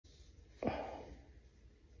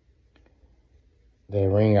That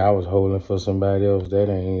ring I was holding for somebody else, that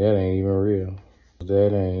ain't even real.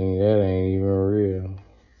 That ain't even real.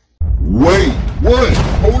 Wait, what?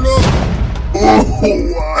 Hold up.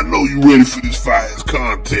 Oh, I know you ready for this fire's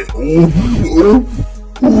content.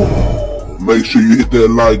 Make sure you hit that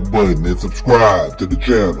like button and subscribe to the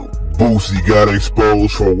channel. Boosie got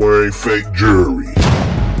exposed for wearing fake jewelry.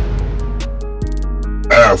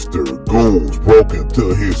 After Goons broke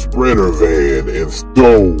into his Sprinter van and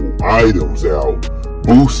stole items out,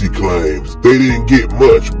 Boosie claims they didn't get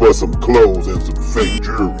much but some clothes and some fake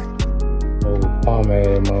jewelry. Oh,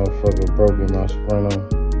 pomade motherfucker broke in my Sprinter.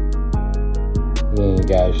 He ain't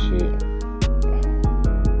got shit.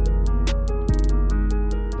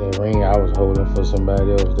 That ring I was holding for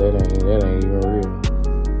somebody else, that ain't even real.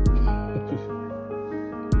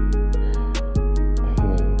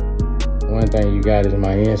 One thing you got is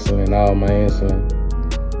my insulin, all my insulin.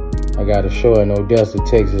 I got a show in Odessa,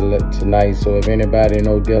 Texas tonight, so if anybody in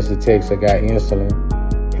Odessa, Texas, I got insulin,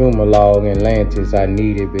 Humalog, and Lantus, I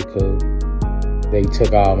need it because they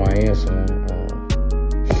took all my insulin.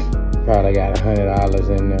 Probably got $100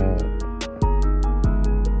 in there.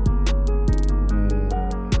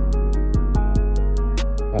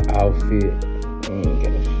 An outfit, you ain't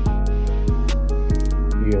get a shit.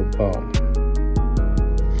 You a bum.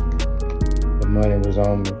 Money was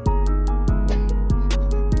on me.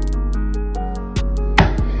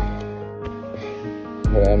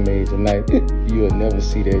 What I made tonight, you'll never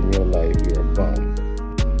see that in your life. You're a bum.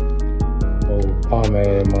 Oh,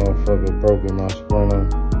 pomade motherfucker broke in my Sprinter.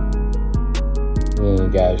 He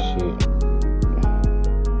ain't got shit.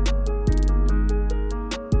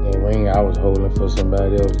 That ring I was holding for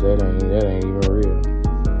somebody else, that ain't even real.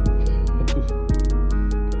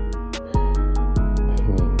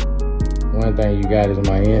 One thing you got is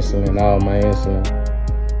my insulin, all my insulin.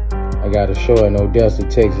 I got a show in Odessa,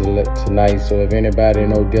 Texas tonight, so if anybody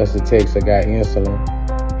in Odessa, Texas, I got insulin,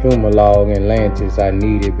 Humalog, and Lantus, I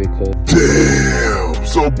need it because... Damn!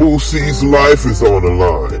 So Boosie's life is on the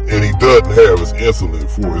line, and he doesn't have his insulin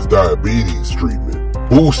for his diabetes treatment.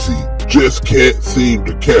 Boosie just can't seem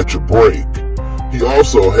to catch a break. He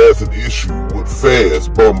also has an issue with fans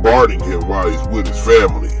bombarding him while he's with his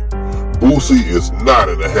family. Boosie is not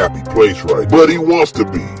in a happy place right now, but he wants to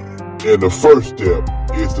be. And the first step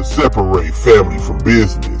is to separate family from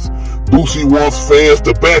business. Boosie wants fans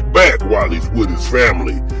to back while he's with his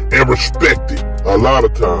family and respect it. A lot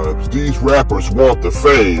of times, these rappers want the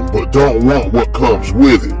fame, but don't want what comes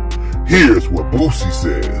with it. Here's what Boosie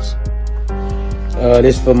says.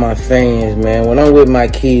 This for my fans, man. When I'm with my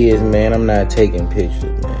kids, man, I'm not taking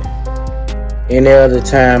pictures, man. Any other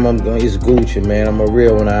time, it's Gucci, man. I'm a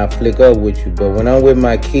real one. I flick up with you. But when I'm with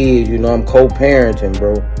my kids, you know, I'm co-parenting,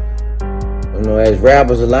 bro. You know, as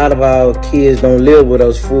rappers, a lot of our kids don't live with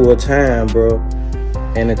us full time, bro.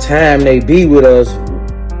 And the time they be with us,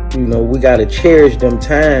 you know, we got to cherish them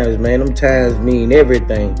times, man. Them times mean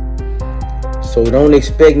everything. So don't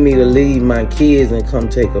expect me to leave my kids and come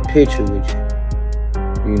take a picture with you.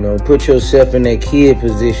 You know, put yourself in that kid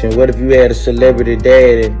position. What if you had a celebrity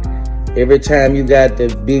dad and every time you got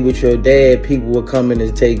to be with your dad, people were coming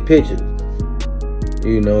to take pictures,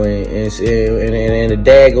 you know, and the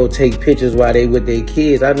dad go take pictures while they with their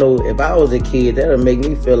kids. I know if I was a kid, that'll make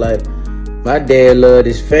me feel like my dad loved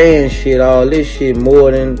his fan shit, all this shit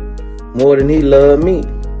more than he loved me.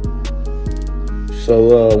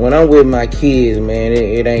 So when I'm with my kids, man,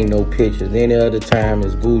 it ain't no pictures. Any other time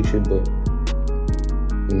it's Gucci, but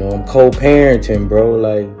you know, I'm co-parenting, bro.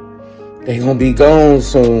 Like, they gonna be gone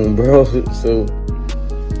soon, bro. So,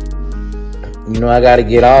 you know, I gotta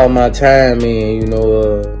get all my time in, you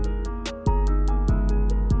know,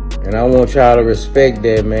 and I want y'all to respect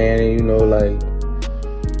that, man. And, you know, like,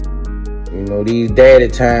 you know, these daddy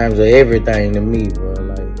times are everything to me, bro.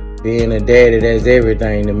 Like, being a daddy, that's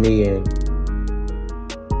everything to me. And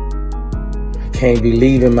I can't be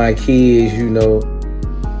leaving my kids, you know,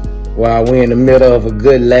 while we're in the middle of a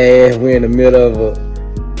good laugh, we're in the middle of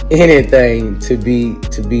anything to be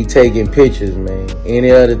taking pictures, man. Any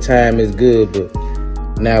other time is good, but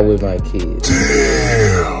not with my kids.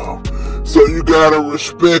 Damn. So you gotta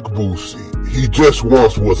respect Boosie. He just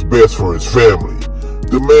wants what's best for his family.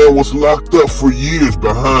 The man was locked up for years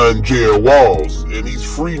behind jail walls, and he's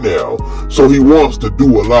free now. So he wants to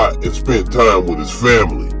do a lot and spend time with his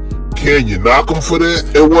family. Can you knock him for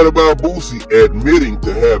that? And what about Boosie admitting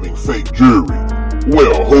to having fake jewelry?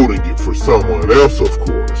 Well, holding it for someone else, of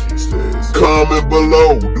course, he says. Comment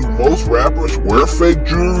below, do most rappers wear fake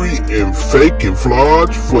jewelry and fake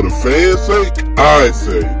camouflage for the fans' sake? I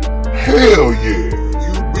say, hell yeah,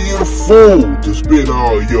 you'd be a fool to spend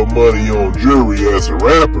all your money on jewelry as a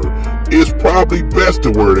rapper. It's probably best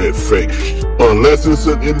to wear that fake shit, unless it's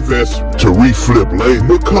an investment to reflip later.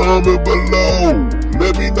 But comment below.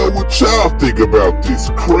 Let me know what y'all think about this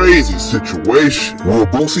crazy situation. Will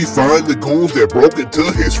Boosie find the goons that broke into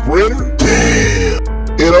his printer? Damn.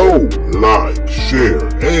 And like, share,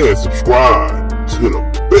 and subscribe to the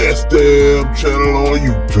best damn channel on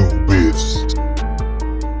YouTube, bitch.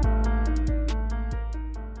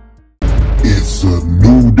 It's a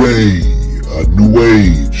new day, a new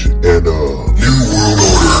age, and a new world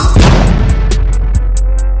order.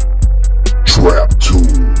 Trap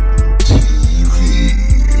Tune TV.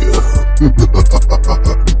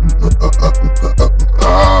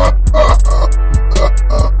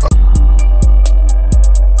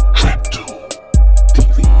 Trap Tune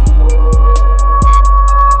TV.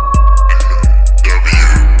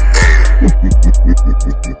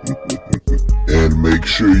 And make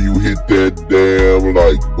sure you hit that damn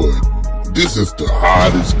like button. This is the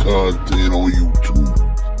hottest content on YouTube.